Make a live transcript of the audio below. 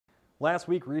Last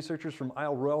week, researchers from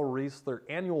Isle Royale released their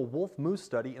annual wolf moose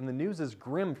study, and the news is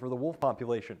grim for the wolf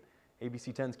population.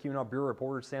 ABC 10's Keweenaw Bureau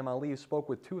reporter Sam Ali spoke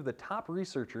with two of the top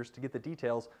researchers to get the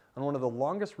details on one of the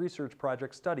longest research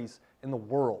project studies in the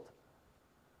world.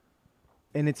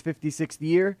 In its 56th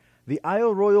year, the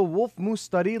Isle Royale Wolf Moose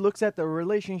Study looks at the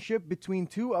relationship between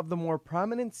two of the more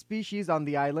prominent species on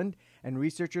the island, and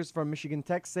researchers from Michigan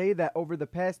Tech say that over the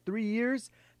past 3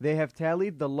 years, they have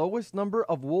tallied the lowest number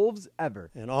of wolves ever.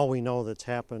 And all we know that's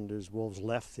happened is wolves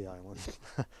left the island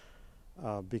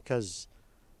because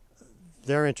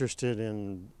they're interested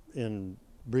in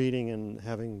breeding and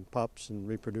having pups and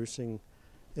reproducing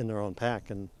in their own pack,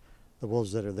 and the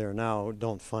wolves that are there now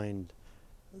don't find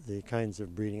the kinds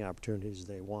of breeding opportunities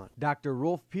they want. Dr.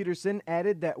 Rolf Peterson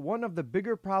added that one of the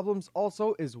bigger problems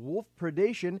also is wolf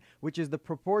predation, which is the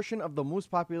proportion of the moose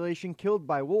population killed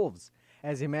by wolves.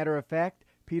 As a matter of fact,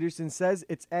 Peterson says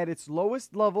it's at its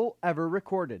lowest level ever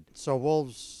recorded. So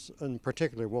wolves, in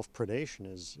particular wolf predation,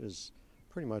 is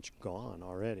pretty much gone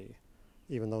already,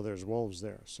 even though there's wolves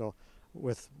there. So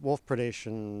with wolf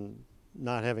predation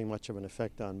not having much of an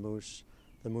effect on moose,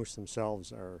 the moose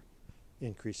themselves are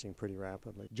increasing pretty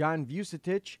rapidly. John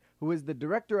Vucetich, who is the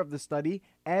director of the study,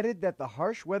 added that the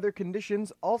harsh weather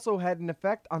conditions also had an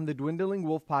effect on the dwindling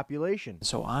wolf population.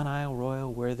 So on Isle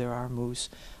Royale, where there are moose,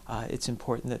 it's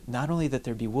important that not only that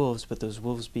there be wolves, but those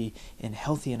wolves be in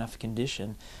healthy enough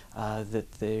condition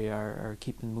that they are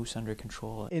keeping moose under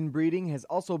control. Inbreeding has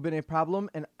also been a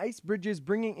problem, and ice bridges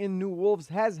bringing in new wolves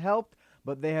has helped,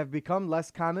 but they have become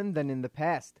less common than in the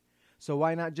past. So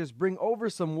why not just bring over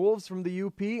some wolves from the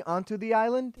UP onto the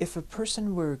island? If a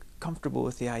person were comfortable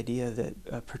with the idea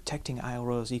that protecting Isle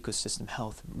Royale's ecosystem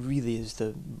health really is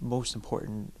the most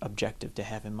important objective to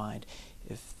have in mind,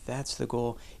 if that's the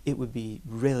goal, it would be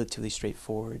relatively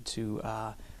straightforward to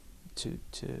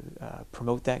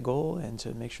promote that goal and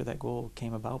to make sure that goal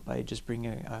came about by just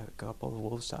bringing a couple of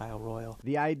wolves to Isle Royale.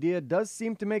 The idea does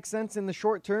seem to make sense in the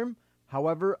short term.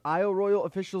 However, Isle Royale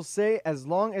officials say as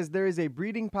long as there is a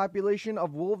breeding population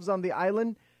of wolves on the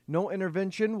island, no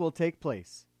intervention will take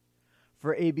place.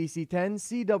 For ABC 10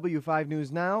 CW5 News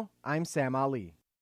Now, I'm Sam Ali.